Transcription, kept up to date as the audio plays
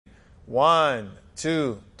1,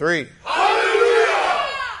 2, 3. Hallelujah!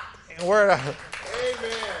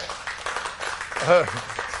 Amen.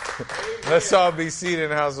 Let's all be seated in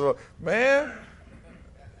the house of the Lord. Man,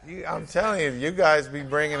 I'm telling you, you guys be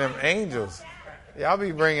bringing them angels. Y'all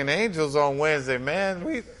be bringing angels on Wednesday.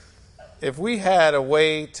 Man, if we had a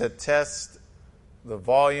way to test the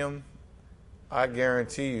volume, I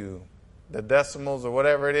guarantee you, the decimals or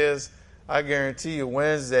whatever it is, I guarantee you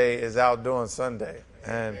Wednesday is outdoing Sunday.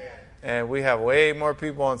 And we have way more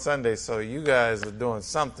people on Sunday, so you guys are doing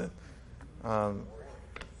something.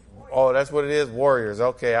 Oh, that's what it is, warriors.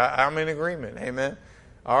 Okay, I'm in agreement. Amen.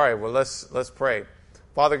 All right, well, let's pray.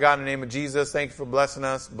 Father God, in the name of Jesus, thank you for blessing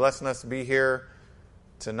us to be here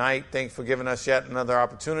tonight. Thank you for giving us yet another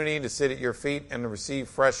opportunity to sit at your feet and to receive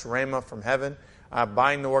fresh rhema from heaven. I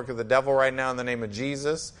bind the work of the devil right now in the name of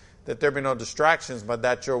Jesus, that there be no distractions, but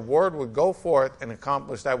that your word would go forth and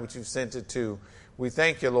accomplish that which you've sent it to. We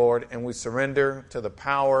thank you, Lord, and we surrender to the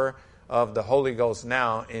power of the Holy Ghost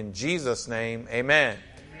now. In Jesus' name, amen.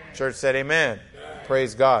 Church said amen.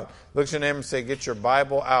 Praise God. Look at your neighbor and say, get your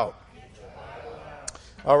Bible out.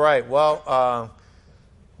 All right. Well,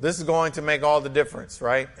 this is going to make all the difference,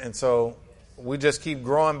 right? And so we just keep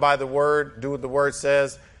growing by the word, do what the word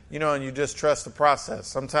says, and you just trust the process.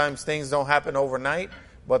 Sometimes things don't happen overnight,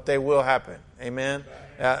 but they will happen. Amen.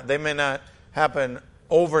 They may not happen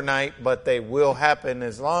overnight, but they will happen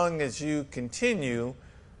as long as you continue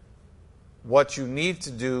what you need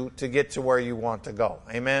to do to get to where you want to go.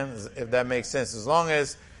 Amen? If that makes sense. As long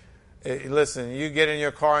as, listen, you get in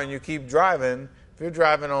your car and you keep driving. If you're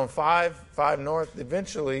driving on 5 North,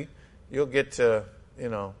 eventually you'll get to,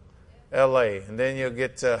 L.A. And then you'll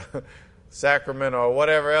get to Sacramento or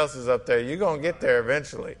whatever else is up there. You're going to get there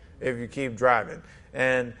eventually if you keep driving.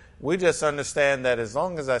 And we just understand that as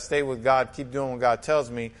long as I stay with God, keep doing what God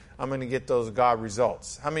tells me, I'm going to get those God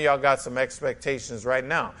results. How many of y'all got some expectations right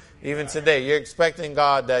now? Even today, you're expecting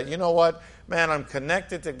God that, you know what, man, I'm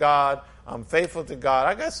connected to God. I'm faithful to God.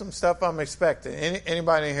 I got some stuff I'm expecting.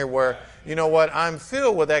 Anybody in here where, you know what, I'm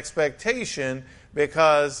filled with expectation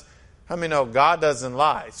because, how many know God doesn't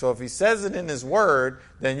lie? So if he says it in his word,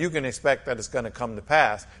 then you can expect that it's going to come to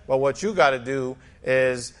pass. But what you got to do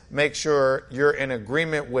is make sure you're in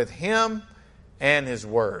agreement with him and his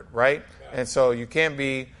word, right? And so you can't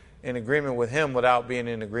be in agreement with him without being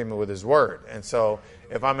in agreement with his word. And so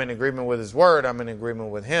if I'm in agreement with his word, I'm in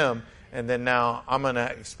agreement with him. And then now I'm going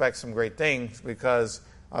to expect some great things because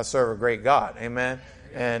I serve a great God. Amen.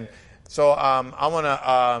 And so I want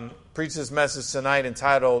to preach this message tonight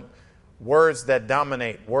entitled Words That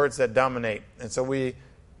Dominate. Words That Dominate. And so we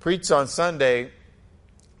preached on Sunday,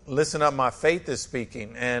 Listen Up, My Faith is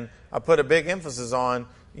Speaking. And I put a big emphasis on,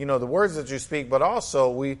 the words that you speak, but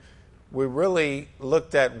also we really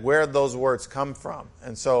looked at where those words come from.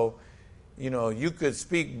 And so, you could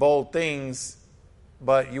speak bold things,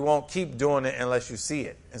 but you won't keep doing it unless you see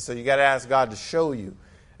it. And so you got to ask God to show you.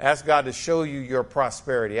 Ask God to show you your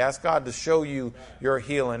prosperity. Ask God to show you your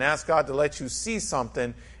healing. Ask God to let you see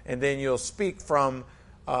something, and then you'll speak from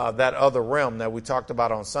that other realm that we talked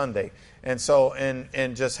about on Sunday. And so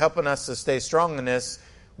in just helping us to stay strong in this,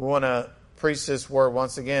 we want to preach this word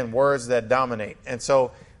once again, words that dominate. And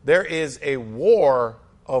so there is a war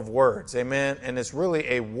of words, amen? And it's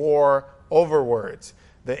really a war over words.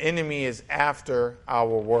 The enemy is after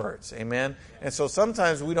our words, amen? And so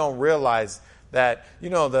sometimes we don't realize that,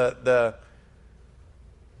 the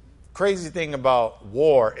crazy thing about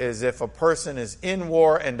war is if a person is in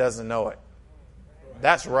war and doesn't know it.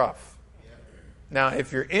 That's rough. Now,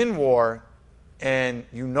 if you're in war and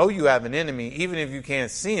you know you have an enemy, even if you can't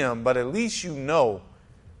see him, but at least you know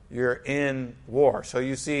you're in war. So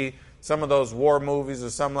you see some of those war movies or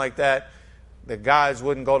something like that, the guys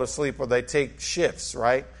wouldn't go to sleep or they take shifts,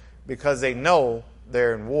 right? Because they know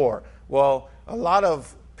they're in war. Well, a lot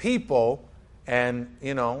of people, and,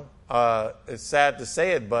 it's sad to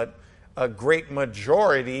say it, but a great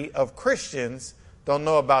majority of Christians don't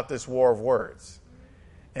know about this war of words.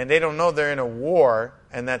 And they don't know they're in a war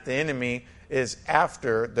and that the enemy is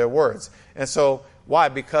after their words. And so, why?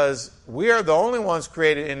 Because we are the only ones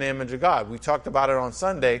created in the image of God. We talked about it on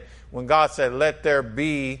Sunday when God said, let there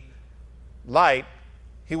be light.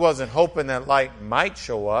 He wasn't hoping that light might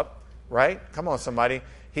show up, right? Come on, somebody.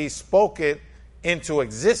 He spoke it into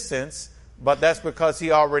existence, but that's because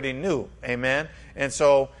he already knew. Amen. And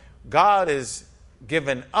so God has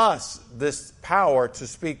given us this power to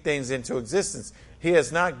speak things into existence. He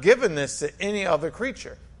has not given this to any other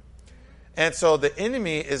creature. And so the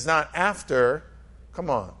enemy is not after, come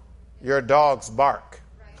on, your dog's bark.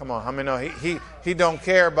 Come on, how many know he don't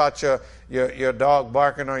care about your dog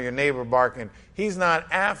barking or your neighbor barking. He's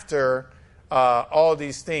not after all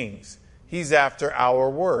these things. He's after our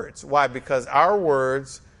words. Why? Because our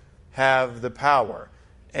words have the power.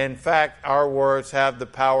 In fact, our words have the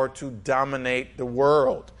power to dominate the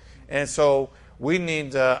world. And so we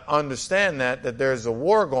need to understand that there's a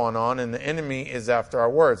war going on and the enemy is after our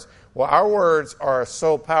words. Well, our words are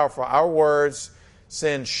so powerful. Our words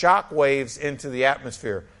send shock waves into the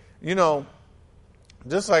atmosphere. You know,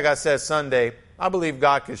 just like I said Sunday, I believe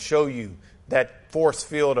God could show you that force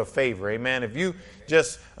field of favor. Amen. If you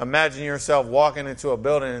just imagine yourself walking into a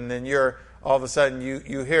building and then you're all of a sudden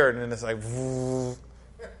you hear it and it's like,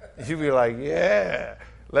 you'd be like, yeah,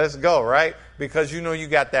 let's go, right? Because you know you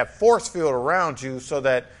got that force field around you so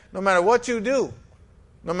that no matter what you do,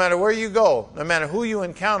 no matter where you go, no matter who you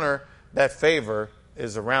encounter, that favor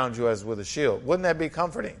is around you as with a shield. Wouldn't that be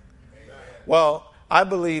comforting? Amen. Well, I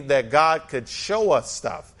believe that God could show us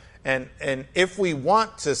stuff. And if we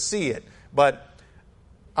want to see it, but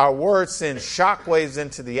our words send shockwaves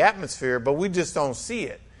into the atmosphere, but we just don't see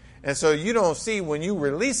it. And so you don't see when you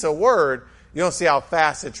release a word, you don't see how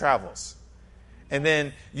fast it travels. And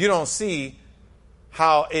then you don't see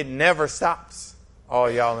how it never stops. Oh,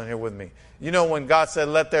 y'all in here with me. You know, when God said,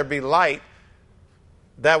 let there be light,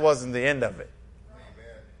 that wasn't the end of it. Amen.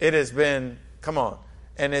 It has been, come on.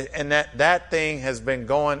 And that thing has been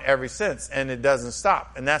going ever since, and it doesn't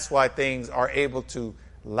stop. And that's why things are able to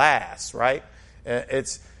last, right?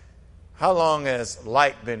 It's, how long has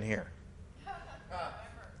light been here?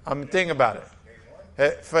 I mean, think about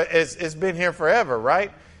it. It's been here forever,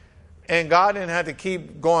 right? And God didn't have to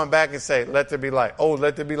keep going back and say, let there be light. Oh,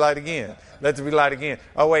 let there be light again. Let there be light again.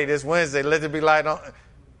 Oh, wait, it's Wednesday. Let there be light on.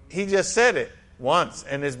 He just said it once,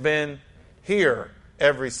 and it's been here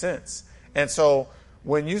ever since. And so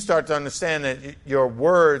when you start to understand that your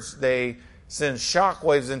words, they send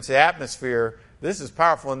shockwaves into the atmosphere, this is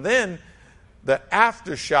powerful. And then the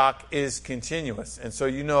aftershock is continuous. And so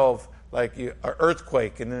you know of like an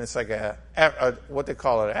earthquake, and then it's like a what they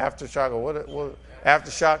call it, an aftershock, or what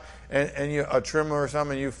aftershock, and you a tremor or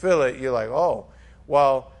something, you feel it, you're like, oh,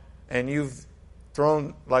 well, and you've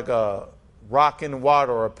thrown like a rock in the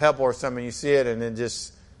water or a pebble or something, you see it, and it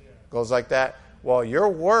just goes like that. Well, your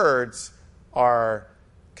words are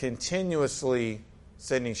continuously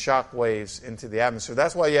sending shock waves into the atmosphere.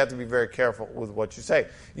 That's why you have to be very careful with what you say.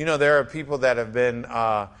 You know, there are people that have been,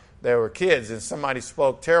 they were kids and somebody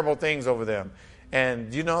spoke terrible things over them.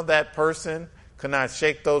 And you know that person could not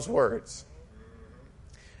shake those words.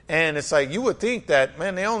 And it's like, you would think that,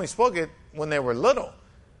 man, they only spoke it when they were little.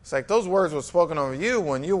 It's like those words were spoken over you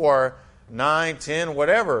when you were 9, 10,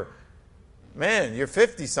 whatever. Man, you're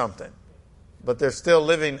 50-something. But they're still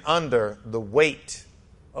living under the weight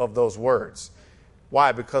of those words.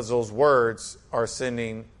 Why? Because those words are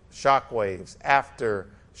sending shock waves, after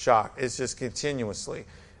shock. It's just continuously.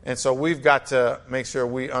 And so we've got to make sure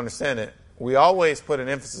we understand it. We always put an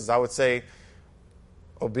emphasis. I would say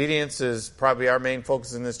obedience is probably our main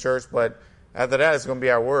focus in this church, but after that it's going to be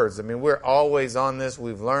our words. I mean, we're always on this.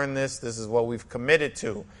 We've learned this. This is what we've committed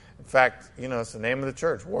to. In fact, you know, it's the name of the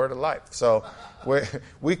church, Word of Life. So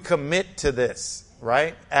we commit to this,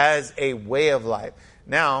 right, as a way of life.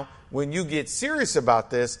 Now, when you get serious about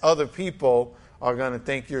this, other people are going to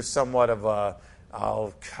think you're somewhat of a,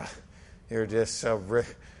 oh, God, you're just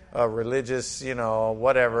a religious, you know,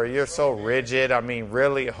 whatever. You're so rigid. I mean,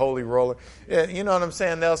 really, holy roller. You know what I'm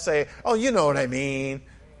saying? They'll say, oh, you know what I mean.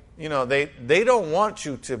 You know, they don't want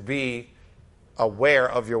you to be aware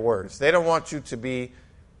of your words. They don't want you to be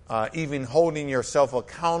even holding yourself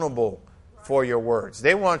accountable for your words.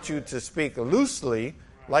 They want you to speak loosely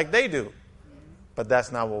like they do. But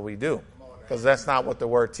that's not what we do, because that's not what the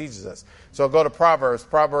word teaches us. So go to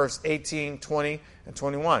Proverbs 18, 20, and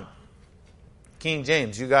 21. King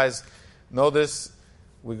James, you guys know this.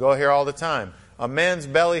 We go here all the time. A man's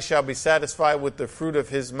belly shall be satisfied with the fruit of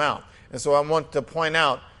his mouth. And so I want to point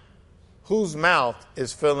out whose mouth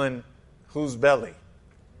is filling whose belly.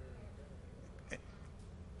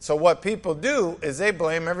 So what people do is they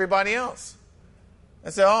blame everybody else.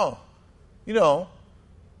 They say, oh, you know,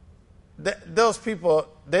 those people,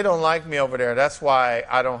 they don't like me over there. That's why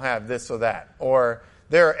I don't have this or that. Or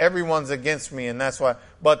everyone's against me, and that's why.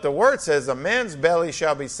 But the word says, a man's belly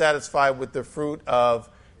shall be satisfied with the fruit of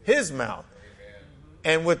his mouth. Amen.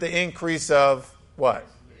 And with the increase of what?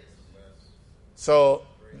 So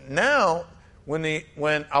now, when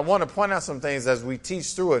I want to point out some things as we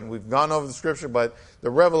teach through it, and we've gone over the scripture, but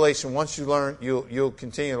the revelation, once you learn, you'll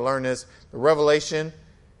continue to learn this. The revelation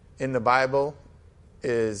in the Bible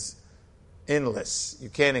is endless. You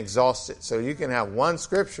can't exhaust it. So you can have one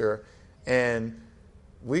scripture and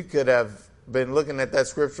we could have been looking at that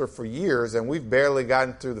scripture for years, and we've barely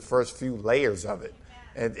gotten through the first few layers of it.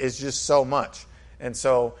 And it's just so much. And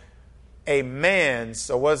so a man,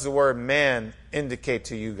 so what does the word man indicate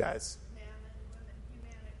to you guys? Man and women,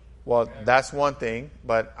 humanity. Well, that's one thing.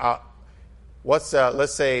 But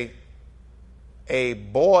let's say a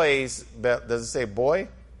boy's, does it say boy?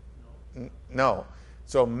 No.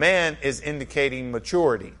 So man is indicating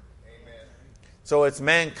maturity. Amen. So it's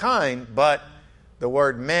mankind, but the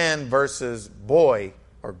word man versus boy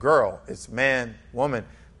or girl, it's man, woman.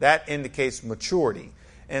 That indicates maturity.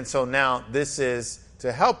 And so now this is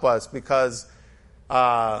to help us because,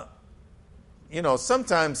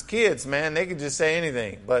 sometimes kids, man, they can just say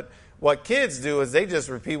anything. But what kids do is they just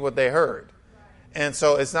repeat what they heard. And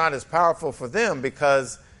so it's not as powerful for them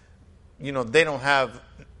because, they don't have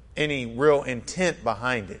any real intent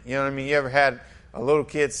behind it. You know what I mean? You ever had a little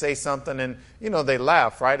kid say something and, they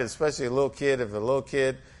laugh, right? Especially a little kid. If a little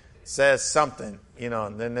kid says something,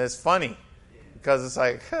 and then it's funny because it's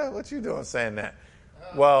like, what you doing saying that?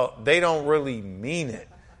 Well, they don't really mean it.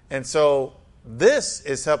 And so this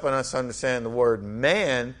is helping us understand the word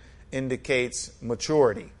man indicates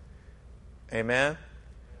maturity. Amen?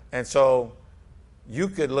 And so you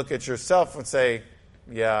could look at yourself and say,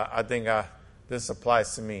 yeah, I think this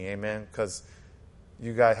applies to me. Amen? Because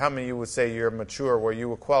you guys, how many of you would say you're mature where you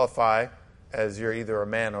would qualify as you're either a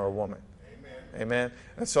man or a woman? Amen. Amen?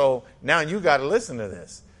 And so now you got to listen to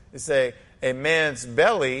this. It say a man's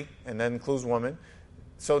belly, and that includes woman.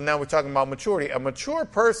 So now we're talking about maturity. A mature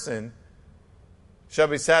person shall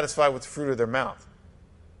be satisfied with the fruit of their mouth.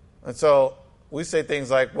 And so we say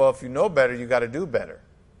things like, well, if you know better, you got to do better.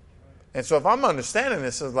 And so if I'm understanding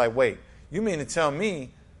this, it's like, wait, you mean to tell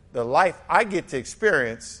me the life I get to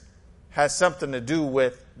experience has something to do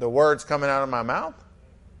with the words coming out of my mouth?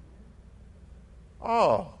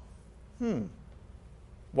 Oh,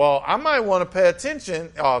 Well, I might want to pay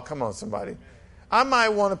attention. Oh, come on, somebody. I might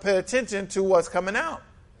want to pay attention to what's coming out.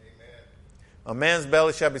 A man's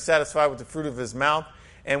belly shall be satisfied with the fruit of his mouth,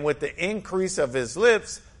 and with the increase of his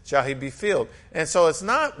lips shall he be filled. And so it's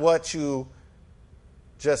not what you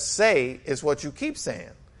just say, it's what you keep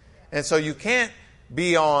saying. And so you can't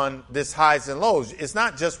be on this highs and lows. It's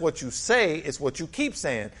not just what you say, it's what you keep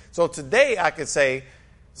saying. So today I could say,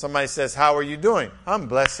 somebody says, how are you doing? I'm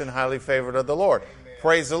blessed and highly favored of the Lord. Amen.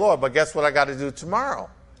 Praise the Lord. But guess what I got to do tomorrow?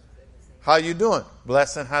 How you doing?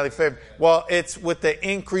 Blessed and highly favored. Well, it's with the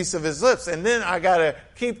increase of his lips. And then I got to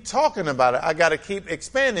keep talking about it. I got to keep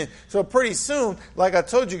expanding. So pretty soon, like I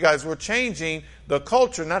told you guys, we're changing the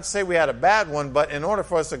culture. Not to say we had a bad one, but in order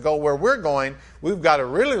for us to go where we're going, we've got to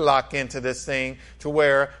really lock into this thing to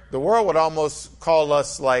where the world would almost call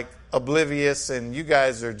us like oblivious and you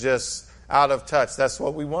guys are just out of touch. That's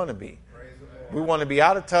what we want to be. We want to be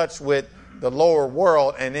out of touch with the lower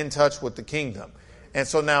world and in touch with the kingdom. And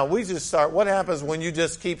so now we just start, what happens when you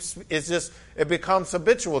just keep, it becomes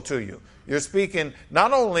habitual to you. You're speaking,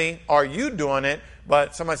 not only are you doing it,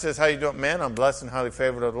 but somebody says, how you doing? Man, I'm blessed and highly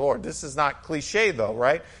favored of the Lord. This is not cliche though,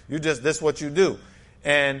 right? This is what you do.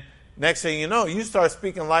 And next thing you know, you start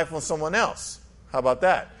speaking life on someone else. How about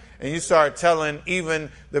that? And you start telling even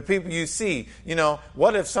the people you see,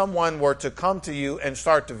 what if someone were to come to you and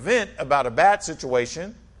start to vent about a bad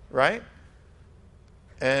situation, right?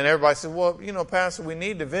 And everybody said, well, Pastor, we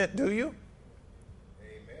need to vent. Do you?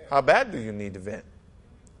 Amen. How bad do you need to vent?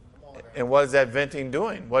 And what is that venting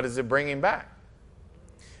doing? What is it bringing back?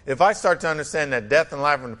 If I start to understand that death and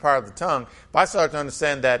life are in the power of the tongue, if I start to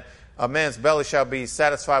understand that a man's belly shall be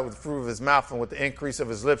satisfied with the fruit of his mouth, and with the increase of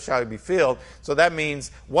his lips shall he be filled. So that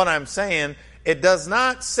means what I'm saying, it does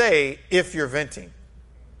not say if you're venting.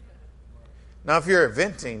 Now, if you're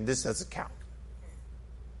venting, this doesn't count.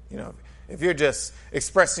 If you're just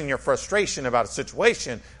expressing your frustration about a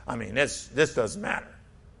situation, this doesn't matter.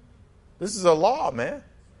 This is a law, man. Amen.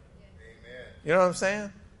 You know what I'm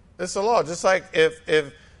saying? It's a law. Just like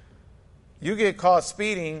if you get caught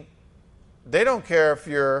speeding, they don't care if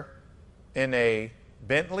you're in a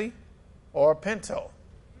Bentley or a Pinto.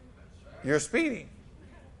 You're speeding.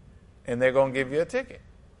 And they're going to give you a ticket.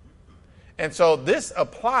 And so this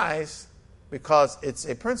applies because it's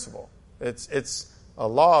a principle. It's a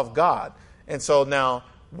law of God. And so now,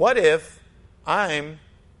 what if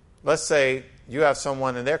let's say you have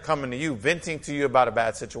someone and they're coming to you, venting to you about a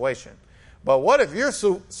bad situation. But what if you're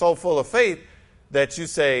so full of faith that you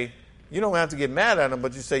say, you don't have to get mad at them,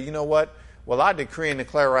 but you say, you know what? Well, I decree and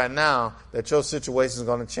declare right now that your situation is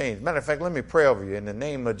going to change. Matter of fact, let me pray over you in the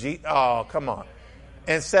name of Jesus. Oh, come on.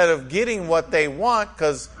 Instead of getting what they want,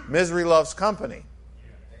 because misery loves company.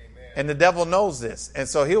 Amen. And the devil knows this. And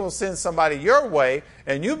so he will send somebody your way,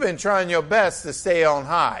 and you've been trying your best to stay on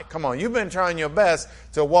high. Come on, you've been trying your best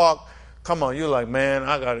to walk. Come on, you're like, man,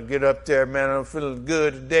 I got to get up there, man. I'm feeling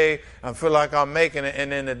good today. I feel like I'm making it.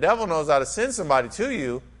 And then the devil knows how to send somebody to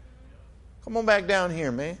you. Come on back down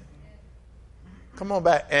here, man. Come on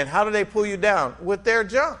back. And how do they pull you down? With their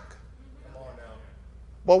junk. Come on now.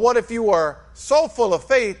 But what if you are so full of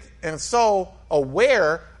faith and so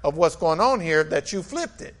aware of what's going on here that you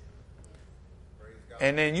flipped it?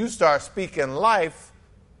 And then you start speaking life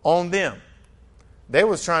on them. They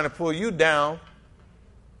was trying to pull you down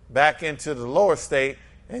back into the lower state,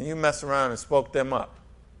 and you mess around and spoke them up.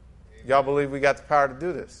 Y'all believe we got the power to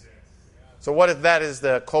do this? So what if that is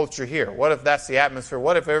the culture here? What if that's the atmosphere?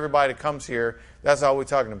 What if everybody comes here, that's all we're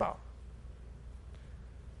talking about?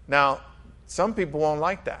 Now, some people won't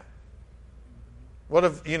like that. What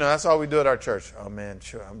if, that's all we do at our church? Oh, man,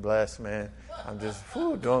 sure, I'm blessed, man. I'm just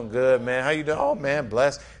doing good, man. How you doing? Oh, man,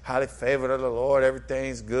 blessed. Highly favored of the Lord.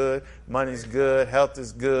 Everything's good. Money's good. Health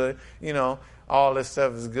is good. All this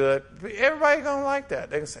stuff is good. Everybody going to like that.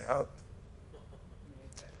 They can say, oh,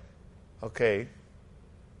 okay.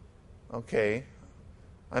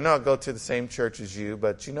 I know I go to the same church as you,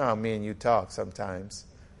 but you know how me and you talk sometimes.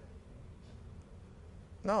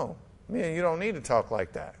 No, me and you don't need to talk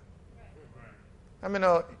like that. I mean,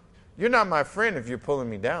 you're not my friend if you're pulling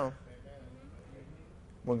me down.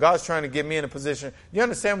 When God's trying to get me in a position, you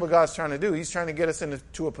understand what God's trying to do? He's trying to get us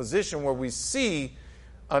into a position where we see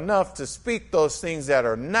enough to speak those things that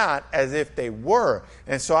are not as if they were.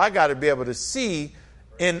 And so I got to be able to see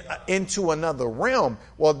into another realm.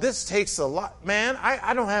 Well, this takes a lot. Man,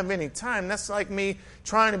 I don't have any time. That's like me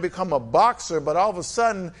trying to become a boxer, but all of a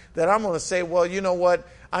sudden that I'm going to say, well, you know what?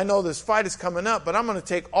 I know this fight is coming up, but I'm going to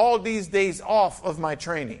take all these days off of my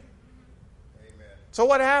training. Amen. So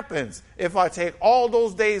what happens if I take all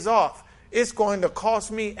those days off? It's going to cost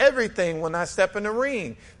me everything when I step in the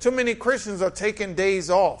ring. Too many Christians are taking days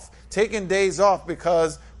off. Taking days off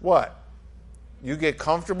because what? You get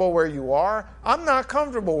comfortable where you are? I'm not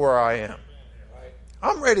comfortable where I am.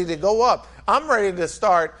 I'm ready to go up. I'm ready to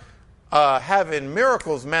start having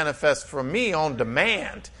miracles manifest for me on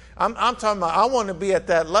demand. I'm talking about I want to be at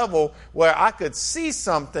that level where I could see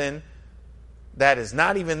something that is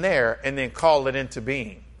not even there and then call it into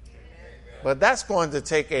being. But that's going to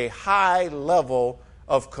take a high level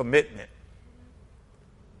of commitment.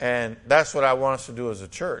 And that's what I want us to do as a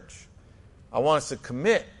church. I want us to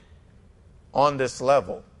commit on this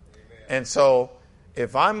level. And so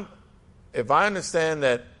if I understand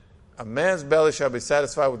that a man's belly shall be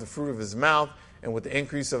satisfied with the fruit of his mouth, and with the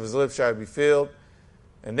increase of his lips shall be filled.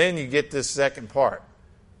 And then you get this second part.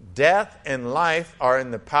 Death and life are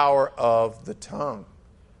in the power of the tongue.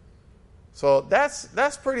 So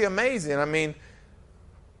that's pretty amazing. I mean,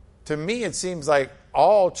 to me it seems like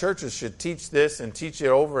all churches should teach this and teach it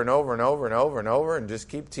over and over and over and over and over and just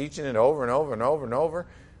keep teaching it over and over and over and over.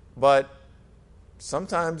 But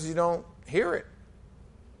sometimes you don't hear it.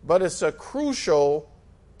 But it's a crucial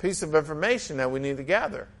piece of information that we need to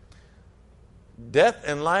gather. Death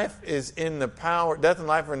and life are in the power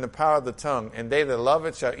of the tongue, and they that love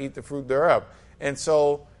it shall eat the fruit thereof. And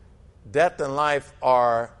so death and life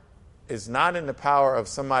is not in the power of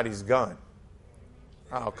somebody's gun.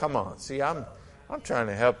 Oh, come on. See, I'm trying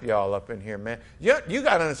to help y'all up in here, man. You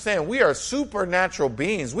got to understand, we are supernatural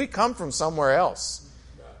beings. We come from somewhere else.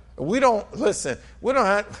 We don't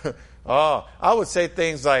have, I would say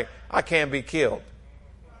things like, I can't be killed.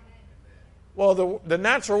 Well, the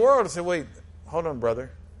natural world would say, wait, hold on,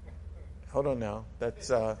 brother. Hold on now. That's,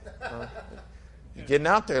 you're getting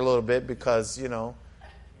out there a little bit because,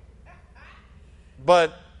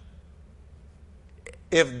 But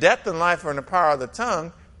if death and life are in the power of the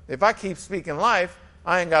tongue, if I keep speaking life,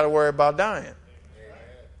 I ain't got to worry about dying.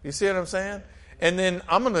 You see what I'm saying? And then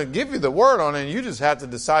I'm going to give you the word on it, and you just have to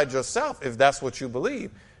decide yourself if that's what you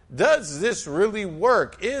believe. Does this really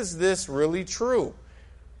work? Is this really true?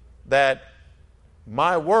 That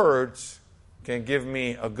my words can give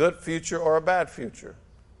me a good future or a bad future.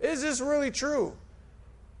 Is this really true?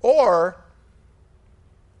 Or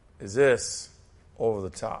is this over the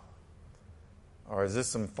top? Or is this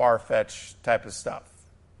some far-fetched type of stuff?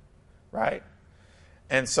 Right?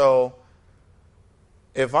 And so,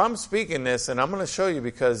 if I'm speaking this, and I'm going to show you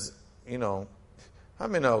because,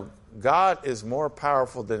 God is more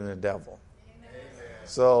powerful than the devil. Amen.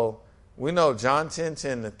 So, we know John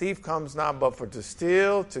 10:10, the thief comes not but for to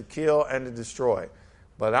steal, to kill, and to destroy.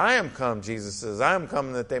 But I am come, Jesus says, I am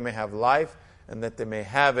come that they may have life and that they may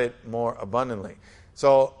have it more abundantly.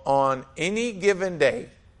 So on any given day,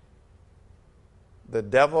 the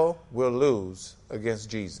devil will lose against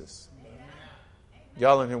Jesus.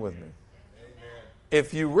 Y'all in here with me?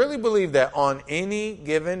 If you really believe that on any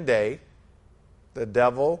given day, the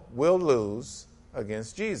devil will lose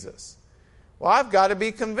against Jesus. Well, I've got to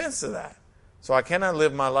be convinced of that. So I cannot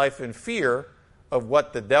live my life in fear of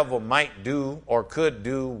what the devil might do or could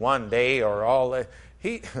do one day or all that.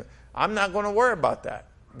 I'm not going to worry about that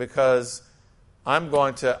because I'm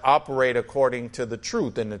going to operate according to the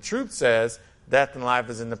truth. And the truth says death and life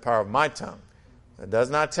is in the power of my tongue. It does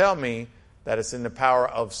not tell me that it's in the power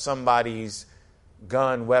of somebody's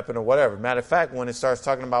gun, weapon, or whatever. Matter of fact, when it starts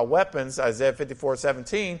talking about weapons, Isaiah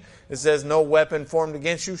 54:17, it says, no weapon formed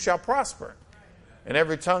against you shall prosper. And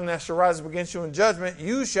every tongue that shall rise up against you in judgment,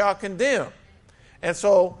 you shall condemn. And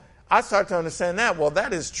so I start to understand that. Well,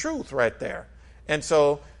 that is truth right there. And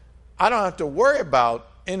so I don't have to worry about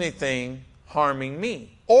anything harming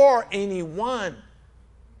me or anyone.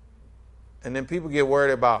 And then people get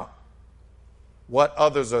worried about what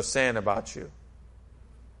others are saying about you.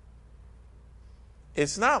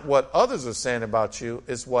 It's not what others are saying about you,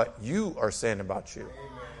 it's what you are saying about you.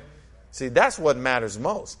 Amen. See, that's what matters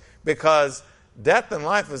most, because death and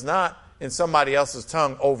life is not in somebody else's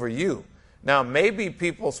tongue over you. Now, maybe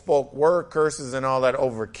people spoke word curses and all that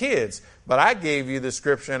over kids, but I gave you the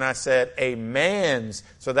scripture and I said a man's,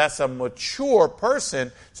 so that's a mature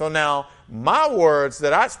person. So now my words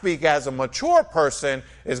that I speak as a mature person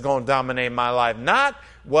is going to dominate my life, not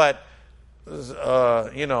what,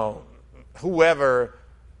 whoever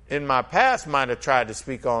in my past might have tried to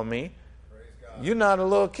speak on me. You're not a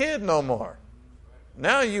little kid no more.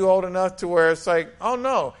 Now you old enough to where it's like, oh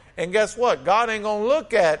no. And guess what? God ain't going to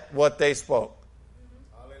look at what they spoke.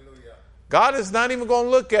 Hallelujah. God is not even going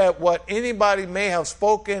to look at what anybody may have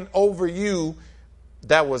spoken over you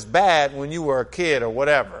that was bad when you were a kid or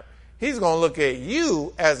whatever. He's going to look at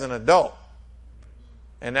you as an adult.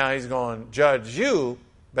 And now he's going to judge you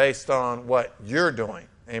based on what you're doing.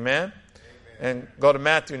 Amen? And go to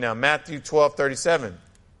Matthew now. Matthew 12:37.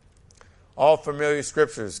 All familiar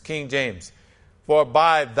scriptures, King James. For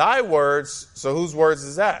by thy words, so whose words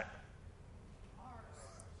is that?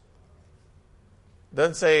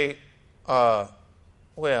 Doesn't say, I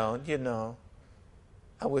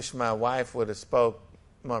wish my wife would have spoke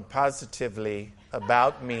more positively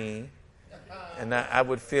about me, and I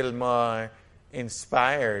would feel more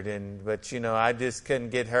inspired. But I just couldn't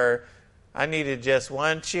get her. I needed just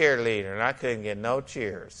one cheerleader, and I couldn't get no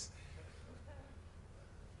cheers.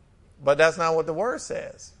 But that's not what the word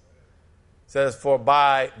says. It says, for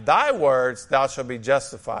by thy words thou shalt be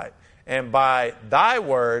justified, and by thy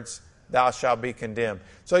words thou shalt be condemned.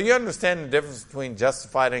 So you understand the difference between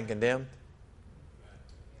justified and condemned?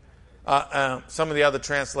 Some of the other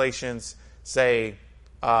translations say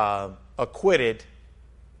acquitted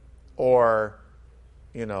or,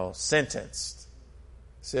 sentenced.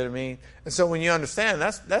 See what I mean? And so when you understand,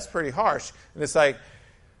 that's pretty harsh. And it's like,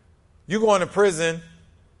 you going to prison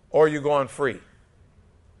or you going free.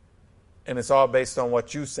 And it's all based on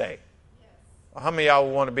what you say. Yes. How many of y'all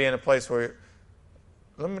would want to be in a place where,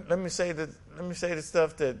 let me say the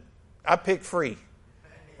stuff that I pick free.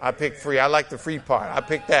 I pick free. I like the free part. I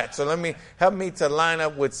pick that. So help me to line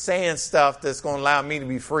up with saying stuff that's going to allow me to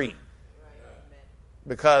be free.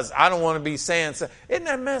 Because I don't want to be saying stuff. Isn't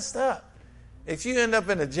that messed up? If you end up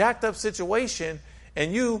in a jacked up situation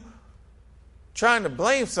and you trying to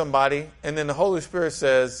blame somebody and then the Holy Spirit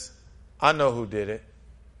says, I know who did it.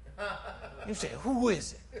 You say, who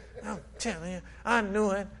is it? I'm telling you, I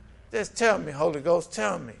knew it. Just tell me, Holy Ghost,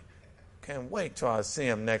 tell me. Can't wait till I see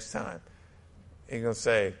him next time. He's going to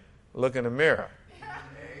say, look in the mirror. Amen.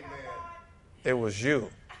 It was you.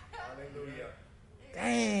 Hallelujah.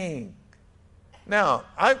 Dang. Now,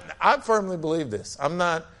 I firmly believe this.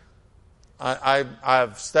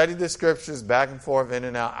 I've studied the scriptures back and forth, in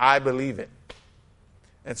and out. I believe it.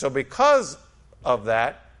 And so because of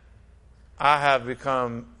that, I have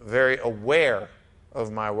become very aware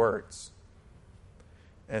of my words.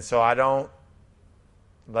 And so I don't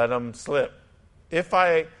let them slip. If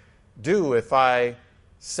I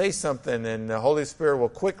say something and the Holy Spirit will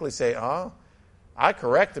quickly say, I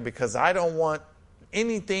correct it because I don't want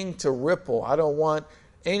anything to ripple. I don't want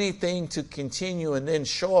anything to continue and then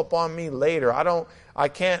show up on me later. I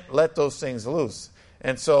can't let those things loose.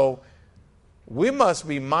 And so we must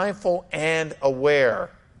be mindful and aware.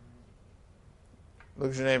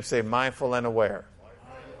 Look at your name, say mindful and aware.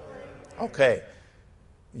 Okay.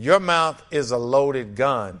 Your mouth is a loaded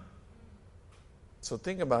gun. So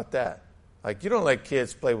think about that. Like, you don't let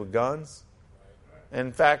kids play with guns.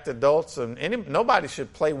 In fact, adults and nobody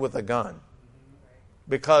should play with a gun.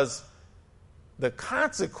 Because the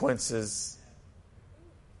consequences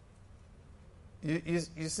You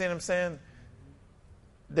see what I'm saying?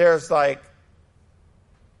 There's like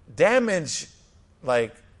damage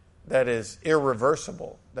like that is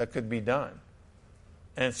irreversible that could be done.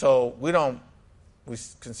 And so we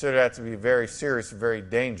consider that to be very serious, very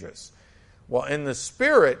dangerous. Well, in the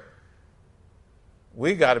spirit,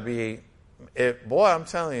 we got to be, boy, I'm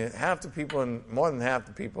telling you, half the people, and more than half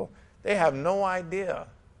the people, they have no idea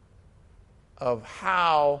of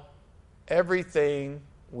how everything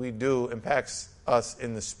we do impacts us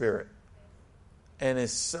in the spirit. And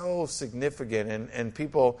it's so significant. And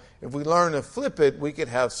people, if we learn to flip it, we could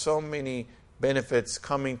have so many benefits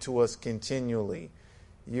coming to us continually,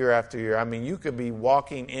 year after year. I mean, you could be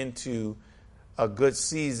walking into a good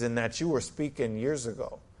season that you were speaking years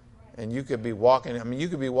ago. And you could be walking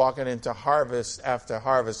into harvest after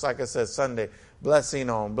harvest. Like I said Sunday, blessing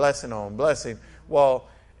on blessing on blessing. Well,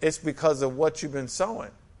 it's because of what you've been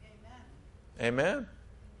sowing. Amen?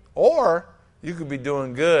 Or you could be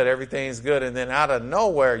doing good, everything's good, and then out of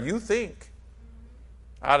nowhere,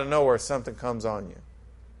 something comes on you.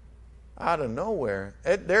 Out of nowhere.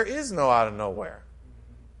 There is no out of nowhere.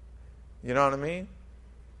 You know what I mean?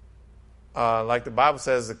 Like the Bible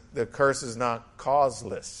says, the curse is not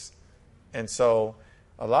causeless. And so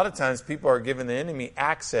a lot of times people are giving the enemy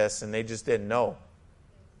access and they just didn't know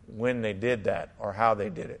when they did that or how they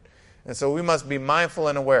did it. And so we must be mindful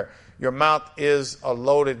and aware. Your mouth is a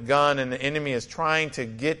loaded gun, and the enemy is trying to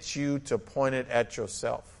get you to point it at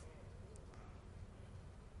yourself.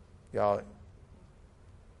 Y'all,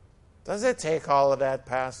 does it take all of that,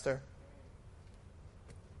 Pastor?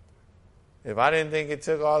 If I didn't think it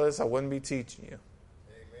took all this, I wouldn't be teaching you.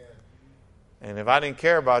 Amen. And if I didn't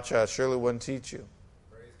care about you, I surely wouldn't teach you.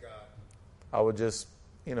 Praise God. I would just,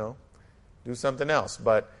 do something else.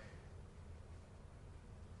 But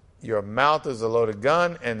your mouth is a loaded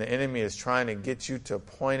gun, and the enemy is trying to get you to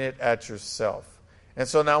point it at yourself. And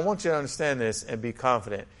so now I want you to understand this and be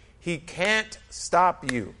confident. He can't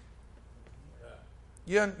stop you.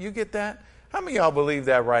 You get that? How many of y'all believe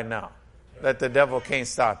that right now? That the devil can't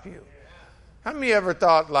stop you? How many of you ever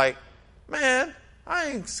thought like, man, I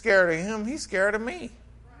ain't scared of him, he's scared of me?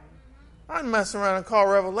 I'm messing around and call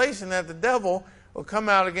Revelation that the devil will come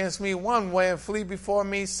out against me one way and flee before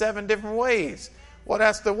me 7 different ways. Well,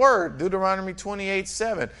 that's the word, Deuteronomy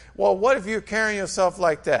 28:7. Well, what if you're carrying yourself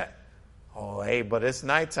like that? Oh, hey, but it's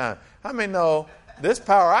nighttime. How many know this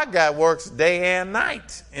power I got works day and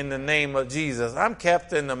night in the name of Jesus? I'm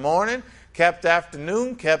kept in the morning, kept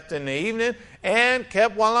afternoon, kept in the evening, and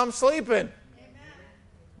kept while I'm sleeping.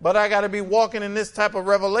 But I got to be walking in this type of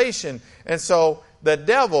revelation. And so the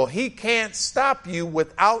devil, he can't stop you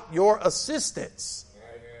without your assistance.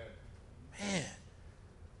 Man,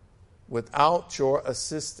 without your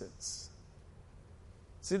assistance.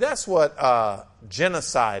 See, that's what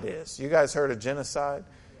genocide is. You guys heard of genocide?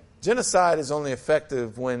 Genocide is only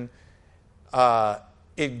effective when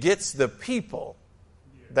it gets the people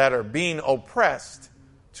that are being oppressed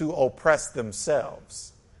to oppress themselves.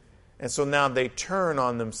 And so now they turn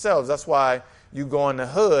on themselves. That's why you go in the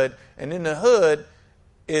hood, and in the hood,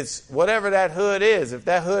 it's whatever that hood is. If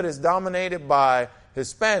that hood is dominated by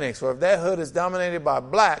Hispanics, or if that hood is dominated by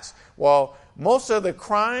blacks, well, most of the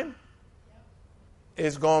crime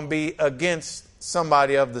is going to be against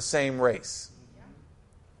somebody of the same race,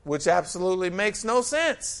 which absolutely makes no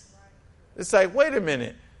sense. It's like, wait a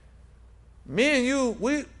minute. Me and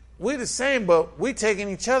you, we the same, but we taking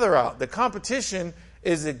each other out. The competition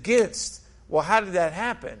is against. Well, how did that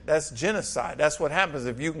happen? That's genocide. That's what happens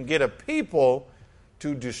if you can get a people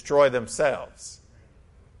to destroy themselves.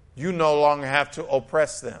 You no longer have to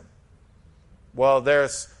oppress them. Well,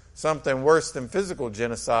 there's something worse than physical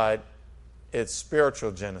genocide. It's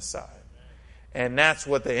spiritual genocide. And that's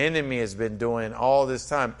what the enemy has been doing all this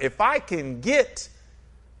time. If I can get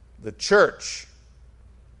the church,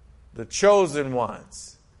 the chosen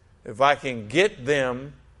ones, if I can get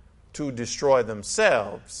them to destroy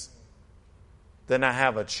themselves, then I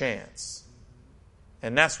have a chance.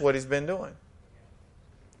 And that's what he's been doing.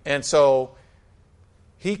 And so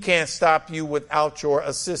he can't stop you without your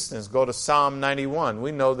assistance. Go to Psalm 91.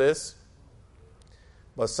 We know this.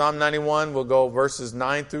 But Psalm 91, we'll go verses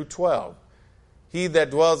 9 through 12. He that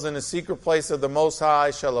dwells in the secret place of the Most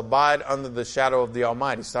High shall abide under the shadow of the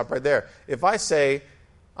Almighty. Stop right there. If I say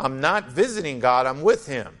I'm not visiting God, I'm with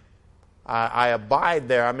him. I abide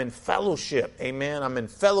there. I'm in fellowship. Amen. I'm in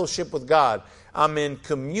fellowship with God. I'm in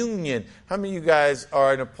communion. How many of you guys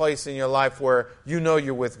are in a place in your life where you know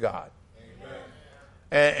you're with God?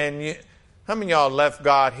 Amen. And how many of y'all left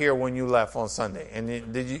God here when you left on Sunday? And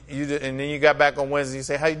and then you got back on Wednesday. You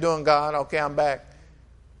say, "How you doing, God?" "Okay, I'm back."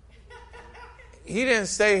 He didn't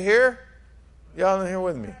stay here. Y'all in here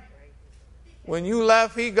with me? When you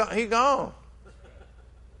left, he gone.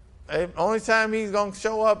 Only time he's going to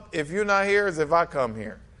show up if you're not here is if I come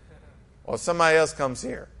here. Or somebody else comes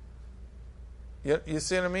here. You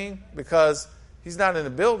see what I mean? Because he's not in the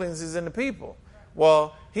buildings, he's in the people.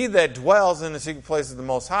 Well, he that dwells in the secret place of the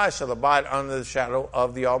Most High shall abide under the shadow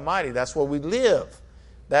of the Almighty. That's where we live.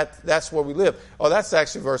 That's where we live. Oh, that's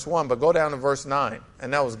actually verse 1, but go down to verse 9.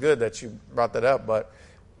 And that was good that you brought that up, but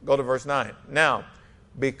go to verse 9. Now,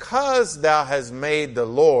 because thou hast made the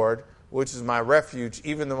Lord, which is my refuge,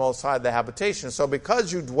 even the Most High, the habitation. So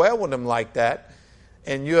because you dwell with him like that,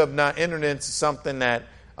 and you have not entered into something that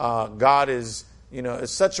God is,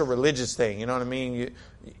 it's such a religious thing. You know what I mean?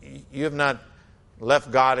 You have not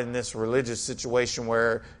left God in this religious situation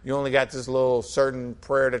where you only got this little certain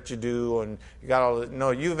prayer that you do and you got all that.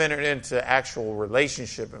 No, you've entered into actual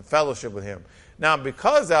relationship and fellowship with him. Now,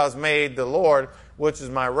 because thou hast made the Lord, which is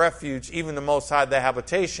my refuge, even the Most High, the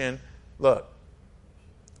habitation. Look,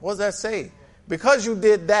 what does that say? Because you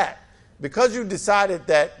did that, because you decided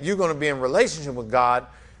that you're going to be in relationship with God,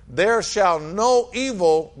 there shall no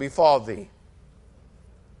evil befall thee.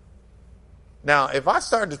 Now, if I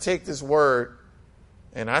start to take this word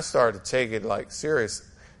and I started to take it like serious,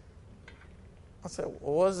 I said,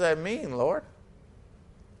 well, what does that mean, Lord?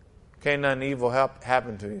 Can't nothing evil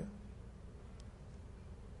happen to you.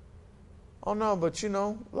 Oh, no, but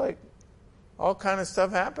like all kind of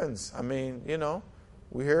stuff happens. I mean,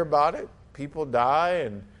 we hear about it. People die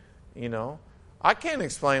and, I can't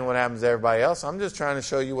explain what happens to everybody else. I'm just trying to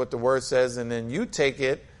show you what the word says, and then you take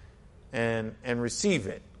it and receive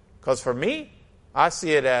it. Because for me, I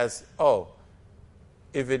see it as,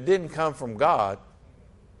 if it didn't come from God,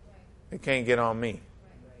 it can't get on me.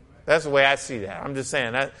 That's the way I see that. I'm just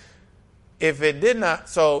saying that if it did not,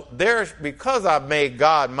 so because I've made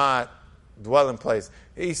God my dwelling place,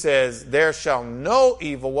 he says, there shall no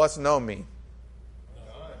evil, what's no mean?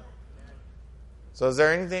 So is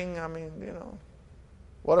there anything,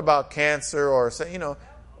 what about cancer or,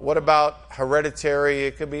 what about hereditary?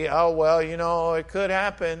 It could be, it could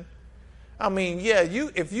happen.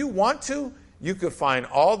 If you want to, you could find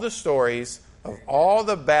all the stories of all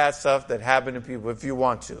the bad stuff that happened to people if you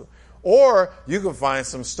want to. Or you can find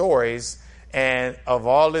some stories and of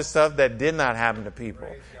all this stuff that did not happen to people.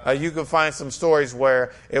 You can find some stories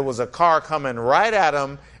where it was a car coming right at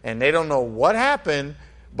them and they don't know what happened,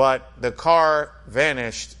 but the car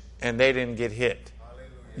vanished and they didn't get hit.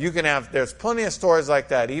 There's plenty of stories like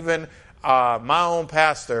that. Even my own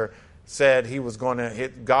pastor said he was going to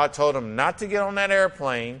hit, God told him not to get on that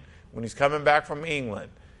airplane when he's coming back from England.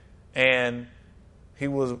 And he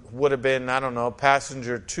would have been,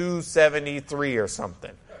 passenger 273 or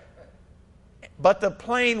something. But the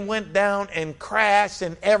plane went down and crashed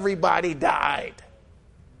and everybody died.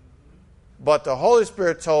 But the Holy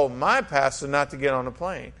Spirit told my pastor not to get on the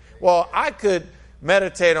plane. Well, I could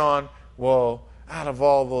meditate on, out of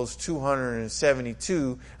all those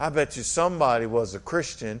 272, I bet you somebody was a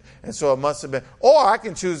Christian, and so it must have been. Or I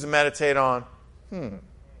can choose to meditate on,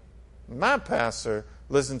 my pastor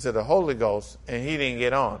listened to the Holy Ghost and he didn't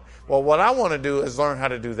get on. Well, what I want to do is learn how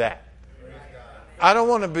to do that. I don't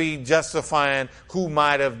want to be justifying who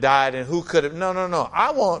might have died and who could have. No.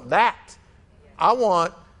 I want that. I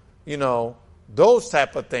want, those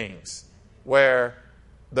type of things where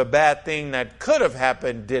the bad thing that could have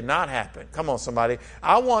happened did not happen. Come on, somebody.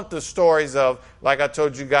 I want the stories of, like I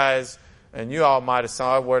told you guys, and you all might have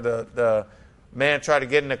saw it, where the man tried to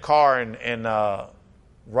get in the car and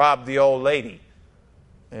rob the old lady.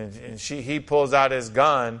 And he pulls out his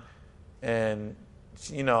gun and,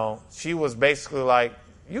 she was basically like,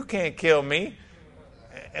 you can't kill me.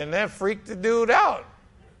 And that freaked the dude out.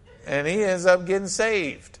 And he ends up getting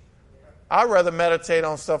saved. I'd rather meditate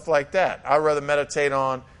on stuff like that. I'd rather meditate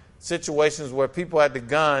on situations where people had the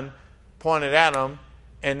gun pointed at them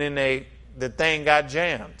and then the thing got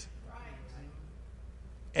jammed.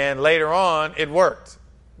 And later on, it worked.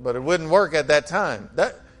 But it wouldn't work at that time.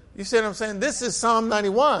 You see what I'm saying? This is Psalm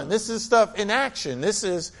 91. This is stuff in action. This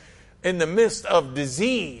is in the midst of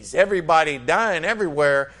disease. Everybody dying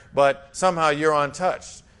everywhere, but somehow you're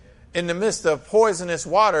untouched. In the midst of poisonous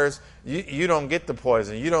waters, you don't get the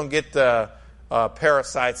poison. You don't get the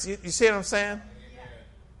parasites. You see what I'm saying?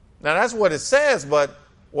 Now, that's what it says, but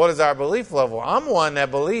what is our belief level? I'm one that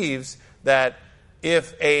believes that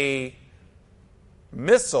if a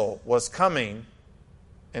missile was coming,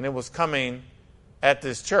 and it was coming at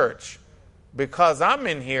this church, because I'm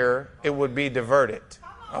in here, it would be diverted.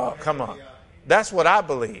 Oh, come on. That's what I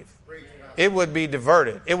believe. It would be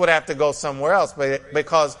diverted. It would have to go somewhere else,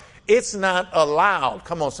 because It's not allowed.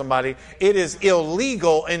 Come on, somebody. It is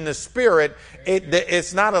illegal in the spirit.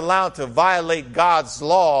 It's not allowed to violate God's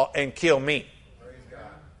law and kill me.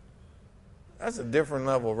 That's a different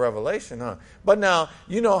level of revelation, huh? But now,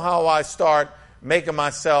 you know how I start making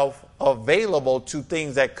myself available to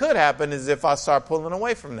things that could happen is if I start pulling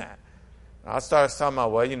away from that. I start talking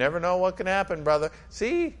about, well, you never know what can happen, brother.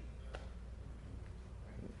 See?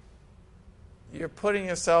 You're putting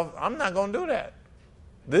yourself, I'm not going to do that.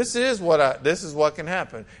 This is what can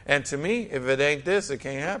happen. And to me, if it ain't this, it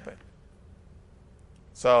can't happen.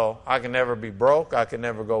 So I can never be broke. I can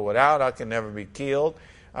never go without. I can never be killed.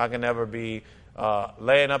 I can never be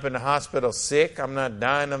laying up in the hospital sick. I'm not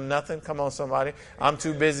dying of nothing. Come on, somebody. I'm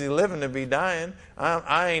too busy living to be dying.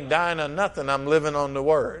 I ain't dying of nothing. I'm living on the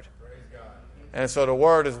Word. And so the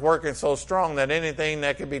Word is working so strong that anything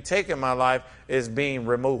that could be taken in my life is being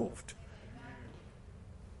removed.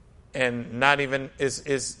 And not even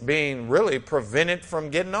is being really prevented from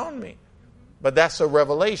getting on me. But that's a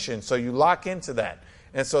revelation. So you lock into that.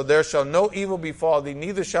 And so there shall no evil befall thee,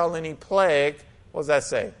 neither shall any plague. What does that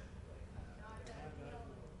say?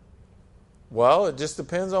 Well, it just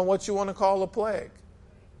depends on what you want to call a plague.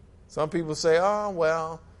 Some people say, oh,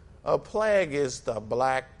 well, a plague is the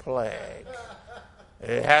black plague.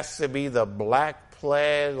 It has to be the black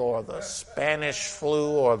plague or the Spanish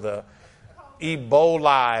flu or the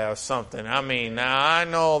Ebola or something. I mean, now I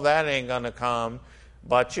know that ain't going to come,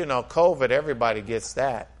 but you know, COVID, everybody gets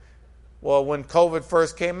that. Well, when COVID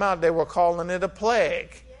first came out, they were calling it a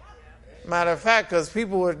plague. Matter of fact, because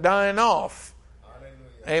people were dying off.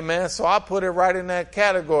 Amen. So I put it right in that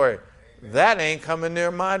category. That ain't coming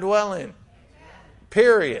near my dwelling.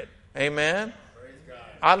 Period. Amen.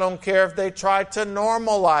 I don't care if they try to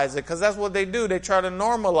normalize it, because that's what they do. They try to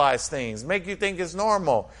normalize things, make you think it's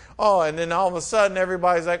normal. Oh, and then all of a sudden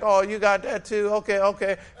everybody's like, oh, you got that too?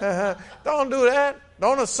 Okay. Don't do that.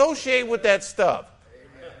 Don't associate with that stuff.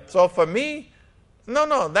 So for me,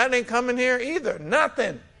 no, that ain't coming here either.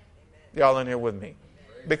 Nothing. Y'all in here with me?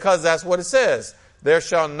 Because that's what it says. There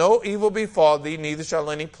shall no evil befall thee, neither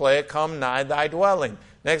shall any plague come nigh thy dwelling.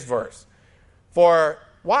 Next verse. For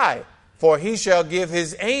why? For he shall give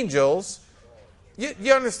his angels.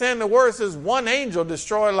 You understand the word says one angel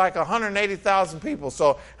destroyed like 180,000 people.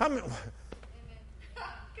 So how many?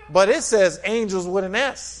 But it says angels with an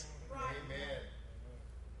S.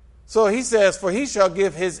 So he says, for he shall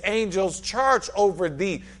give his angels charge over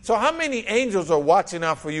thee. So how many angels are watching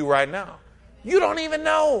out for you right now? You don't even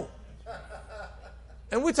know.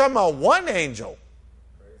 And we're talking about one angel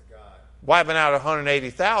wiping out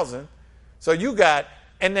 180,000. So you got,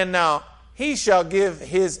 and then now he shall give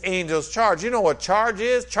his angels charge. You know what charge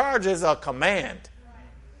is? Charge is a command.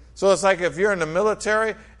 So it's like if you're in the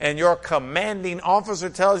military and your commanding officer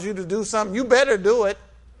tells you to do something, you better do it.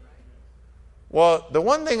 Well, the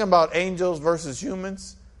one thing about angels versus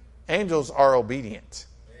humans, angels are obedient.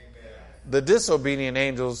 Amen. The disobedient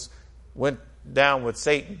angels went down with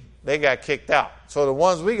Satan. They got kicked out. So the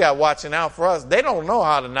ones we got watching out for us, they don't know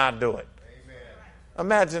how to not do it. Amen.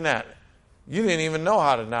 Imagine that. You didn't even know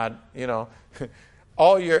how to not,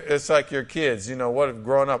 it's like your kids, what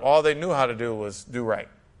growing up, all they knew how to do was do right.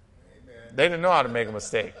 Amen. They didn't know how to make a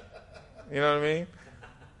mistake. You know what I mean?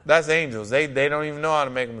 That's angels. They don't even know how to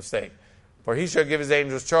make a mistake. For he shall give his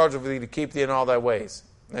angels charge over thee to keep thee in all thy ways.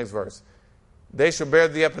 Next verse. They shall bear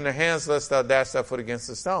thee up in their hands, lest thou dash thy foot against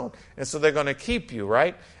the stone. And so they're going to keep you,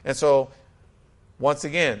 right? And so, once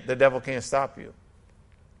again, the devil can't stop you.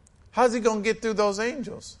 How's he going to get through those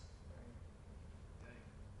angels?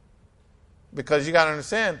 Because you got to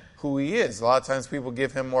understand who he is. A lot of times people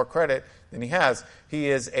give him more credit than he has. He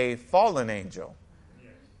is a fallen angel.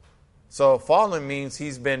 So fallen means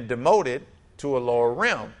he's been demoted to a lower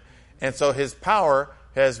realm. And so his power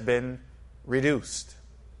has been reduced.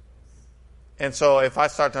 And so if I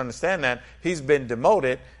start to understand that, he's been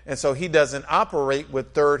demoted, and so he doesn't operate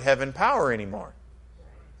with third heaven power anymore.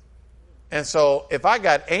 And so if I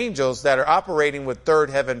got angels that are operating with third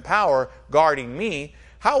heaven power guarding me,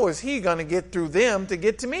 how is he going to get through them to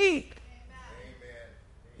get to me? Amen.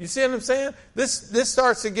 You see what I'm saying? This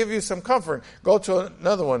starts to give you some comfort. Go to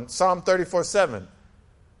another one, Psalm 34:7.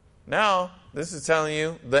 Now, this is telling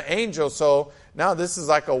you the angel, so now this is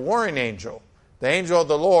like a warring angel. The angel of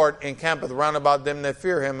the Lord encampeth round about them that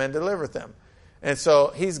fear him and delivereth them. And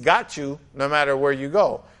so he's got you no matter where you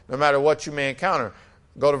go, no matter what you may encounter.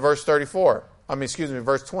 Go to verse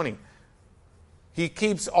 20. He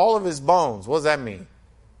keeps all of his bones. What does that mean?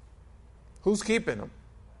 Who's keeping them?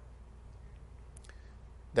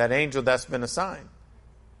 That angel that's been assigned.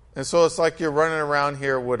 And so it's like you're running around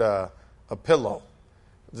here with a pillow.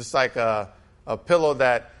 Just like a pillow